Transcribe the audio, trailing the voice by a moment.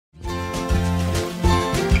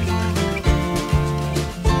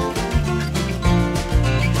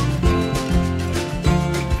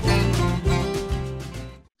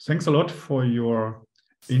Thanks a lot for your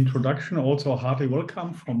introduction. Also, a hearty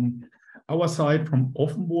welcome from our side, from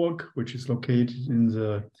Offenburg, which is located in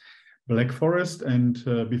the Black Forest. And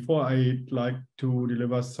before I'd like to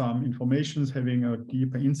deliver some information, having a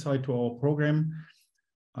deeper insight to our program,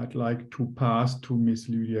 I'd like to pass to Ms.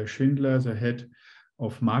 Lydia Schindler, the head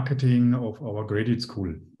of marketing of our graduate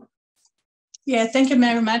school. Yeah, thank you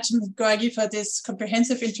very much, Ms. 𝘗𝘪𝘵, for this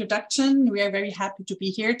comprehensive introduction. We are very happy to be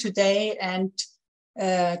here today and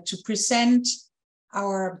to present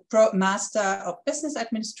our Master of Business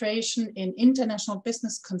Administration in International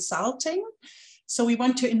Business Consulting. So we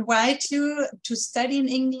want to invite you to study in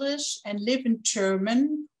English and live in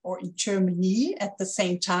German or in Germany at the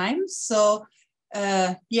same time. So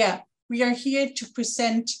yeah, we are here to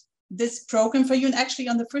present this program for you. And actually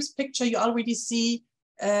on the first picture, you already see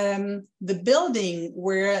the building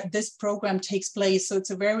where this program takes place. So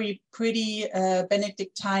it's a very pretty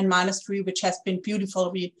Benedictine monastery, which has been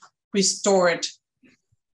beautifully restored.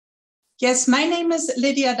 Yes, my name is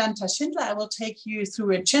Lydia Schindler. I will take you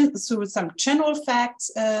through, through some general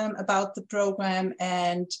facts about the program,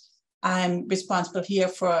 and I'm responsible here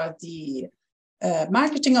for the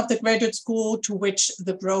marketing of the graduate school to which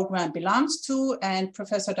the program belongs to, and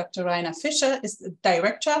Professor Dr. Rainer Fischer is the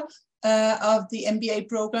director of the MBA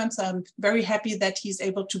program. So I'm very happy that he's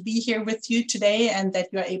able to be here with you today and that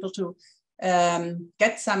you're able to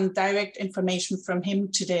get some direct information from him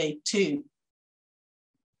today too.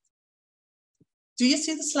 Do you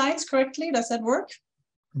see the slides correctly? Does that work?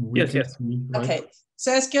 Yes. Okay.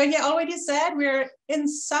 So as 𝘗𝘢𝘪𝘳 already said, we're in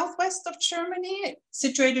southwest of Germany,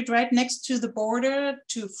 situated right next to the border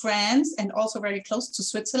to France and also very close to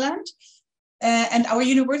Switzerland. And our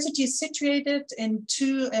university is situated in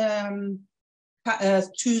two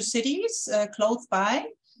cities close by.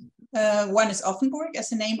 One is Offenburg, as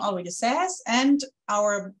the name already says, and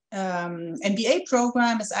our MBA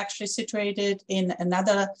program is actually situated in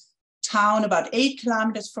another town about 8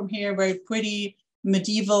 kilometers from here, very pretty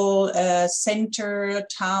medieval center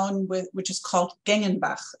town which is called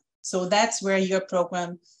𝘗𝘢𝘪𝘥. So that's where your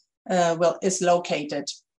program is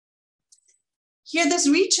located. Here, this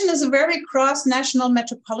region is a very cross-national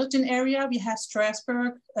metropolitan area. We have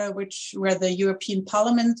Strasbourg, where the European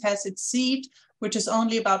Parliament has its seat, which is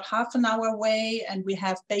only about half an hour away. And we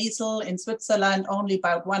have Basel in Switzerland, only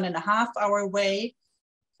about 1.5 hour away.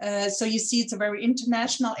 So you see it's a very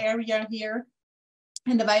international area here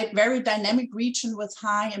and a very dynamic region with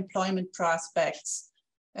high employment prospects.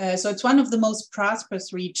 So it's one of the most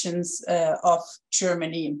prosperous regions of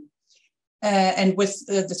Germany. And with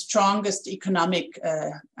the strongest economic,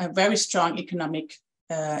 a very strong economic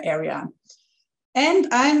area. And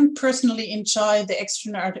I personally enjoy the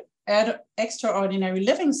extraordinary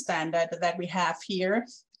living standard that we have here,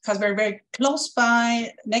 because we're very close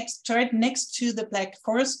by, right next to the Black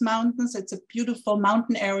Forest Mountains. It's a beautiful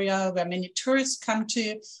mountain area where many tourists come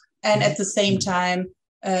to. And at the same time,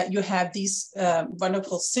 you have these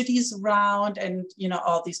wonderful cities around and, you know,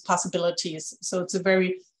 all these possibilities. So it's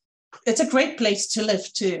a great place to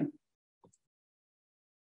live too.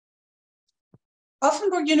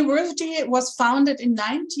 Offenburg University was founded in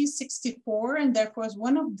 1964 and therefore is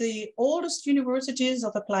one of the oldest universities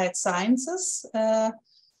of applied sciences.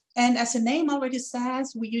 And as the name already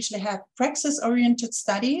says, we usually have praxis-oriented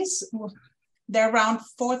studies. There are around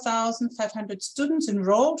 4,500 students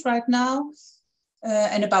enrolled right now.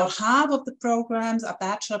 And about half of the programs are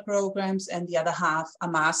bachelor programs and the other half are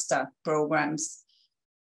master programs.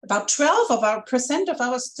 About 12% of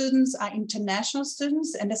our students are international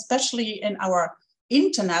students, and especially in our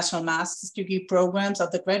international master's degree programs of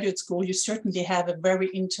the graduate school, you certainly have a very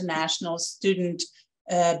international student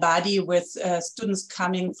body with students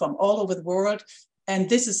coming from all over the world. And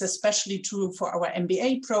this is especially true for our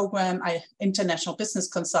MBA program, International Business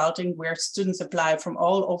Consulting, where students apply from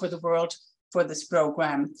all over the world for this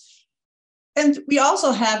program. And we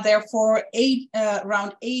also have, therefore,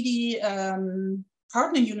 around 80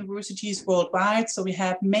 partner universities worldwide. So we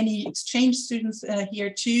have many exchange students here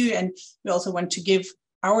too. And we also want to give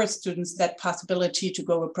our students that possibility to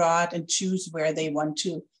go abroad and choose where they want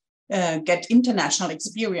to get international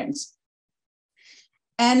experience.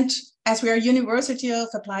 And as we are a University of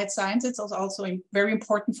Applied Science, it's also very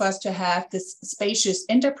important for us to have this spacious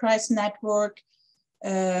enterprise network,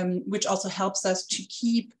 which also helps us to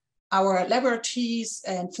keep our laboratories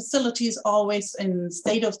and facilities always in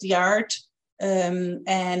state of the art.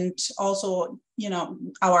 And also, you know,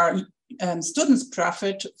 our students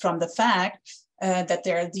profit from the fact that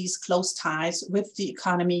there are these close ties with the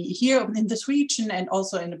economy here in this region and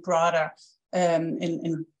also in a broader,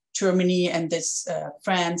 in Germany and this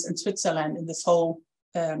France and Switzerland in this whole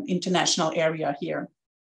international area here.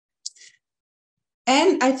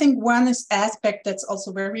 And I think one aspect that's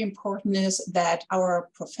also very important is that our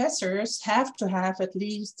professors have to have at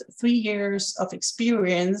least 3 years of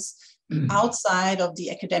experience outside of the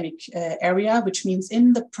academic area, which means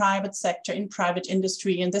in the private sector, in private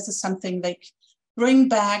industry. And this is something they bring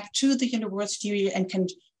back to the university and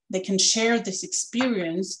they can share this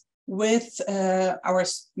experience with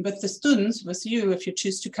the students, with you, if you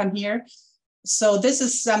choose to come here. So this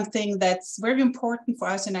is something that's very important for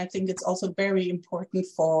us, and I think it's also very important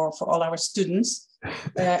for all our students,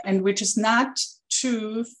 and which is not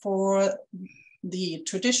true for the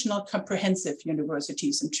traditional comprehensive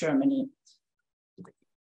universities in Germany.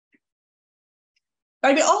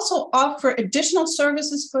 But we also offer additional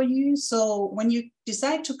services for you. So when you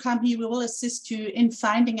decide to come here, we will assist you in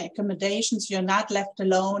finding accommodations. You're not left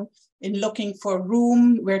alone in looking for a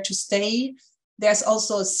room where to stay. There's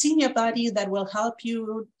also a senior body that will help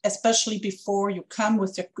you, especially before you come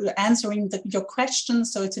with answering your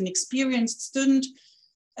questions. So it's an experienced student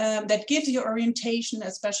that gives you orientation,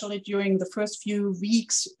 especially during the first few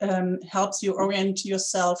weeks, helps you orient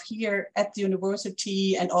yourself here at the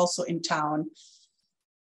university and also in town.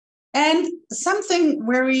 And something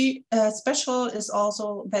very special is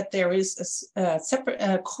also that there is a separate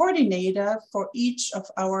coordinator for each of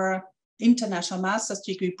our international master's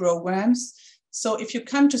degree programs. So if you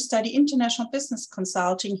come to study international business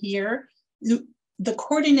consulting here, the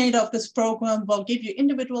coordinator of this program will give you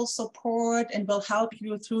individual support and will help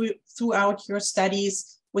you throughout your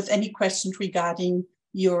studies with any questions regarding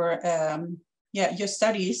your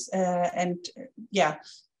studies.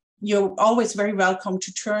 You're always very welcome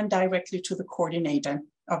to turn directly to the coordinator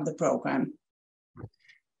of the program.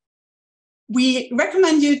 We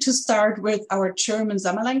recommend you to start with our German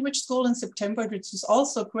summer language school in September, which is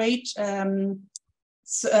also a great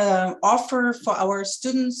offer for our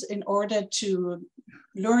students in order to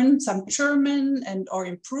learn some German or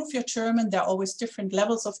improve your German. There are always different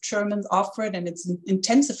levels of German offered, and it's an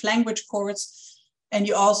intensive language course. And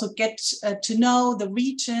you also get to know the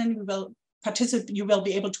region. You will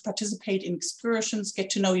be able to participate in excursions, get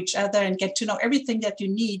to know each other, and get to know everything that you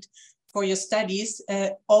need for your studies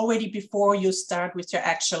already before you start with your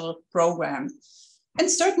actual program.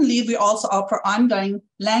 And certainly we also offer ongoing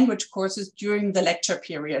language courses during the lecture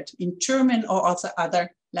period in German or also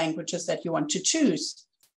other languages that you want to choose.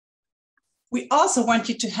 We also want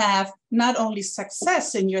you to have not only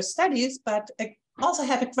success in your studies, but also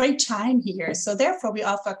have a great time here. So therefore we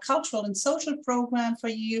offer a cultural and social program for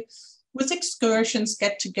you with excursions,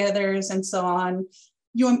 get-togethers, and so on.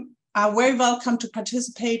 You are very welcome to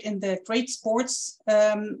participate in the great sports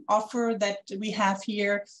offer that we have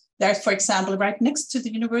here. There's, for example, right next to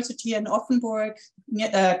the university in Offenburg,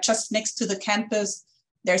 just next to the campus,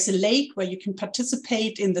 there's a lake where you can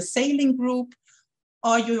participate in the sailing group,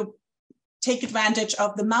 or you take advantage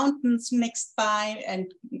of the mountains next by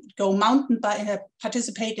and go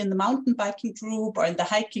participate in the mountain biking group or in the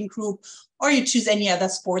hiking group, or you choose any other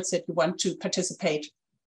sports that you want to participate.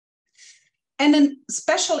 And a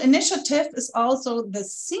special initiative is also the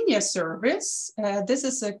senior service. This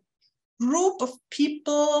is a group of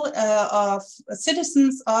people, of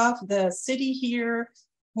citizens of the city here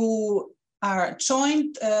who are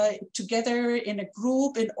joined together in a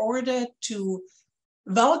group in order to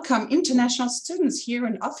welcome international students here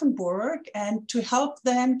in Offenburg and to help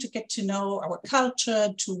them to get to know our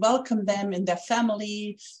culture, to welcome them in their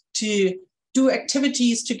family, to do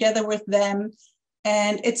activities together with them.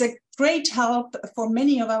 And it's a great help for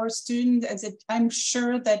many of our students, as I'm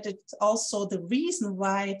sure that it's also the reason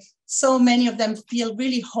why so many of them feel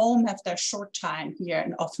really home after a short time here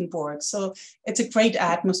in Offenburg. So it's a great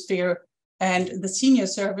atmosphere, and the senior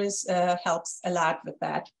service helps a lot with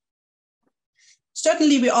that.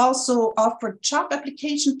 Certainly, we also offer job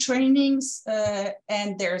application trainings,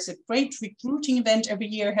 and there's a great recruiting event every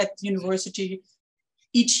year at the university.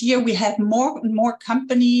 Each year we have more and more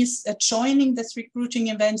companies joining this recruiting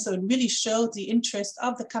event, so it really shows the interest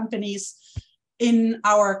of the companies in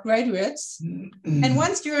our graduates. And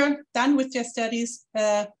once you're done with your studies,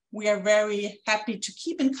 we are very happy to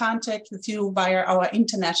keep in contact with you via our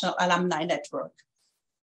international alumni network.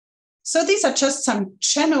 So these are just some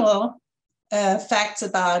general facts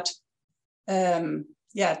about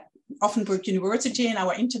Offenburg University and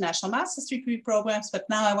our international master's degree programs. But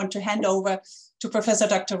now I want to hand over to Professor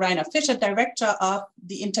Dr. Rainer Fischer, Director of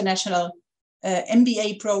the International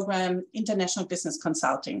MBA program, International Business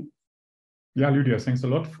Consulting. Yeah, Lydia, thanks a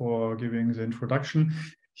lot for giving the introduction.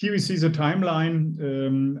 Here we see the timeline.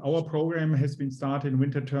 Our program has been started in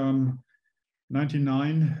winter term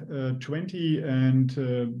 1999-20, and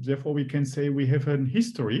therefore we can say we have a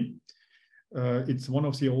history. It's one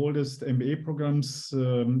of the oldest MBA programs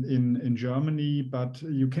in Germany, but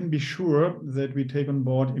you can be sure that we take on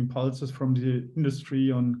board impulses from the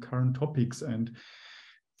industry on current topics. And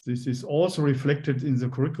this is also reflected in the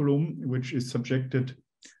curriculum, which is subjected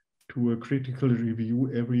to a critical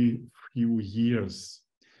review every few years.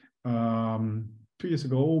 2 years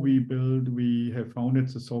ago, we have founded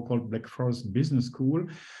the so-called Black Forest Business School.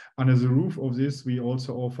 Under the roof of this, we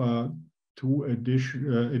also offer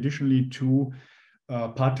additionally two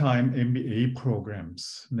part-time MBA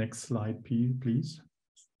programs. Next slide, please.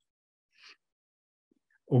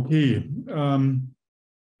 Okay.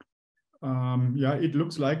 Yeah, it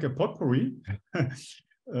looks like a potpourri. Due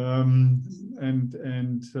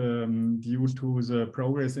to the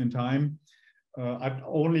progress in time, I'd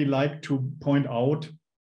only like to point out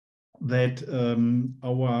that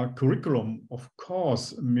our curriculum, of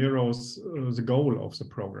course, mirrors the goal of the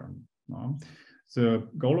program. The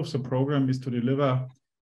goal of the program is to deliver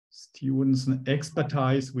students an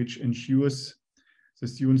expertise which ensures the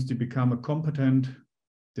students to become a competent,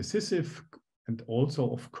 decisive, and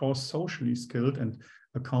also, of course, socially skilled and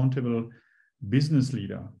accountable business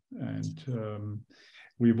leader. And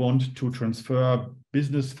we want to transfer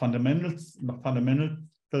business fundamentals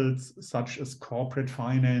such as corporate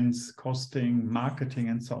finance, costing, marketing,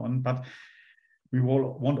 and so on. But we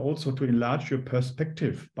will want also to enlarge your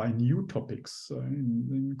perspective by new topics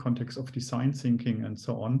in context of design thinking and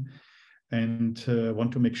so on, and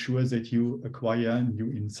want to make sure that you acquire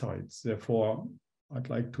new insights. Therefore, I'd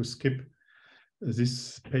like to skip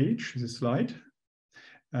this page, this slide.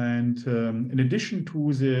 And in addition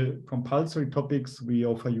to the compulsory topics, we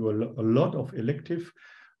offer you a lot of elective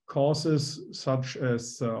courses, such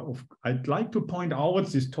as, I'd like to point out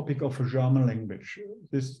this topic of German language.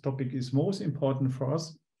 This topic is most important for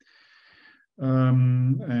us.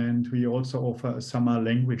 And we also offer a summer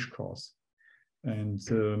language course. And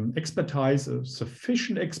expertise,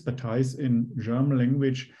 sufficient expertise in German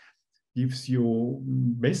language gives you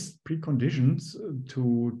best preconditions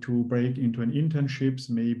to break into an internships,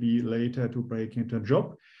 maybe later to break into a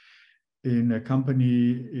job in a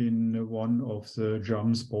company in one of the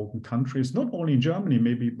German-spoken countries, not only in Germany,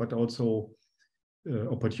 maybe, but also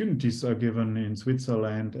opportunities are given in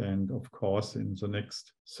Switzerland and, of course, in the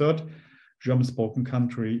next third German-spoken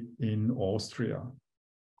country in Austria.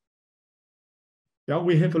 Yeah,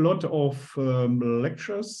 we have a lot of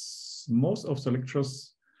lectures. Most of the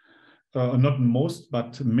lectures, not most,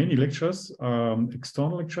 but many lectures,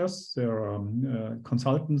 external lectures. There are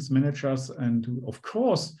consultants, managers, and of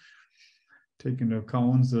course, taking into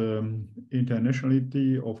account the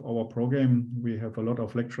internationality of our program, we have a lot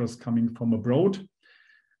of lecturers coming from abroad.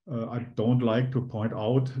 I don't like to point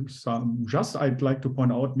out some, I'd like to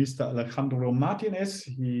point out Mr. Alejandro Martinez.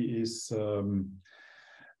 He is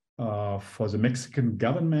for the Mexican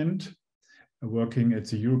government, working at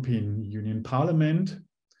the European Union Parliament.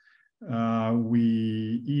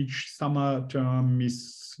 We each summer term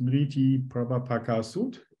Miss Smriti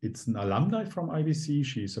Prabhapakar-Sood. It's an alumni from IBC.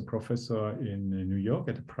 She's a professor in New York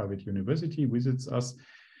at a private university, visits us.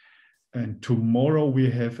 And tomorrow we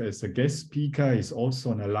have as a guest speaker, is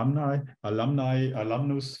also an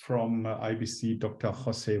alumnus from IBC, Dr.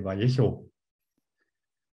 José Vallejo.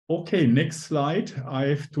 Okay, next slide. I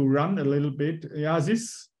have to run a little bit. Yeah,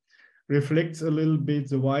 this reflects a little bit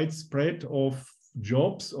the widespread of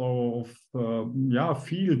jobs or of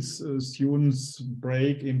fields students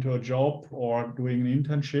break into a job or doing an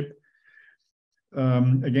internship,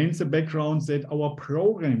 against the background that our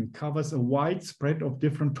program covers a wide spread of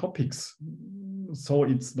different topics. So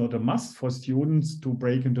it's not a must for students to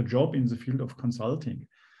break into a job in the field of consulting.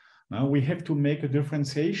 Now we have to make a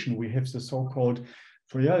differentiation. We have the so-called,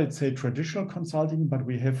 let's say traditional consulting, but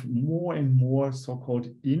we have more and more so-called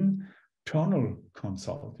internal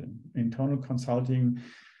consulting,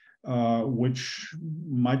 which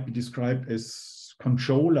might be described as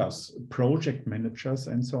controllers, project managers,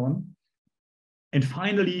 and so on. And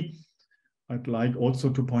finally, I'd like also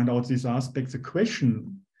to point out these aspects. The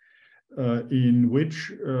question in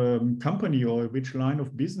which company or which line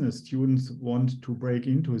of business students want to break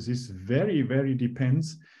into, this very, very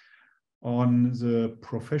depends on the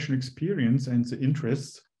professional experience and the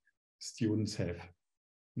interests students have.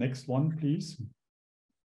 Next one, please.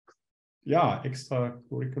 Yeah,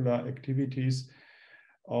 extracurricular activities.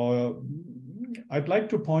 I'd like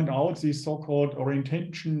to point out the so-called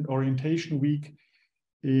orientation week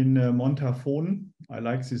in Montafon. I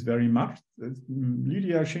like this very much.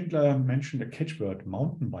 Lydia Schindler mentioned a catchword,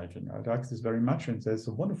 mountain biking. I like this very much, and there's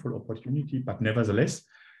a wonderful opportunity, but nevertheless,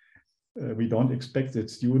 we don't expect that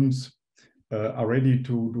students are ready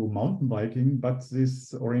to do mountain biking, but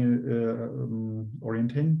this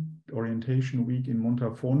orientation week in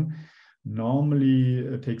Montafon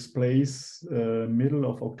normally takes place middle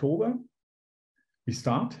of October. We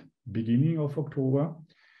start beginning of October.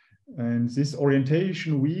 And this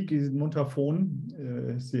orientation week is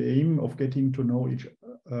Montafon, is the aim of getting to know each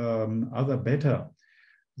other better.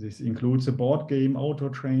 This includes a board game, outdoor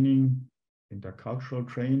training, intercultural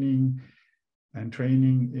training, and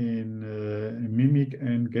training in mimic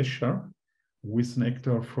and gesture with an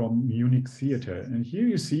actor from Munich Theater. And here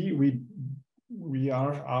you see we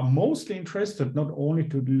are mostly interested not only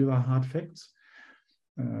to deliver hard facts.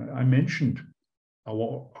 I mentioned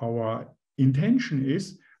our intention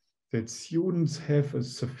is that students have a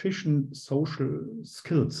sufficient social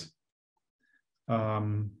skills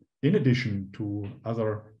in addition to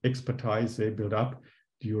other expertise they build up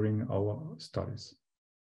during our studies.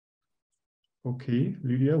 Okay,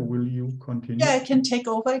 Lydia, will you continue? Yeah, I can take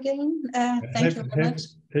over again. Thank you very much.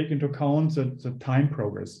 Take into account the time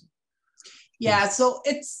progress. Yeah, so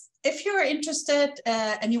if you're interested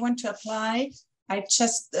and you want to apply, I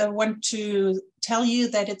just want to tell you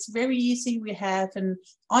that it's very easy. We have an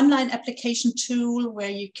online application tool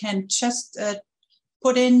where you can just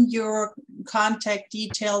put in your contact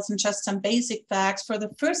details and just some basic facts. For the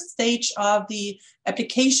first stage of the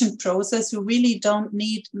application process, you really don't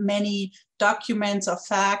need many documents or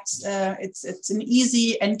facts. It's an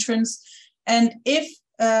easy entrance. And if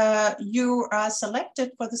you are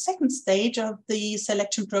selected for the second stage of the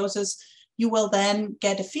selection process, you will then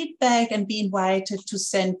get a feedback and be invited to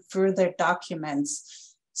send further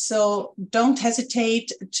documents. So don't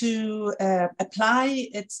hesitate to apply.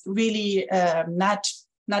 It's really not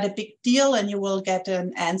a big deal, and you will get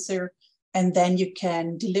an answer, and then you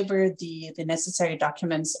can deliver the necessary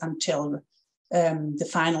documents until the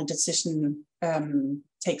final decision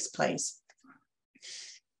takes place.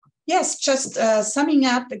 Yes, just summing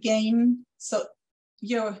up again. So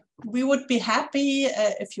we would be happy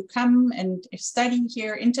if you come and study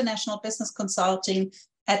here international business consulting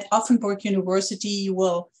at Offenburg University. You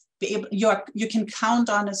will be able, you can count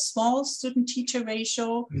on a small student-teacher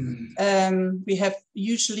ratio. We have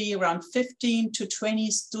usually around 15 to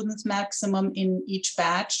 20 students maximum in each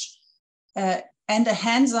batch, and a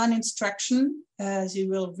hands-on instruction. So you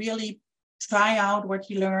will really try out what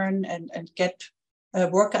you learn and get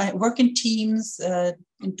work in teams, and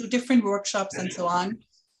do different workshops and so on.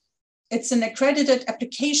 It's an accredited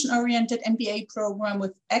application-oriented MBA program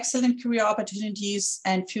with excellent career opportunities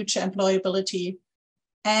and future employability.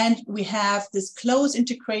 And we have this close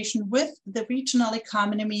integration with the regional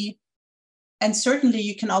economy. And certainly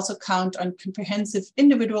you can also count on comprehensive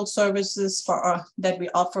individual services that we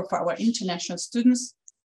offer for our international students.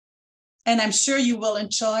 And I'm sure you will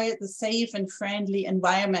enjoy the safe and friendly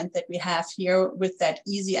environment that we have here with that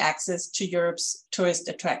easy access to Europe's tourist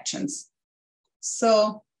attractions.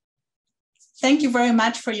 So thank you very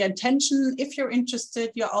much for your attention. If you're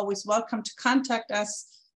interested, you're always welcome to contact us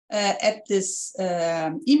at this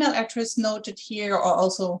email address noted here, or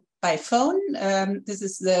also by phone. This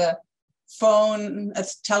is the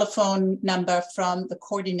telephone number from the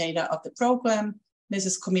coordinator of the program,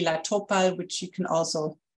 Mrs. 𝘗𝘢𝘪𝘥𝘪, which you can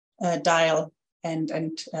also dial and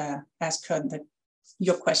ask her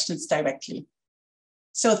your questions directly.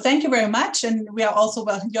 So thank you very much, and you're also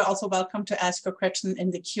welcome to ask your question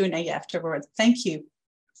in the Q&A afterwards. Thank you.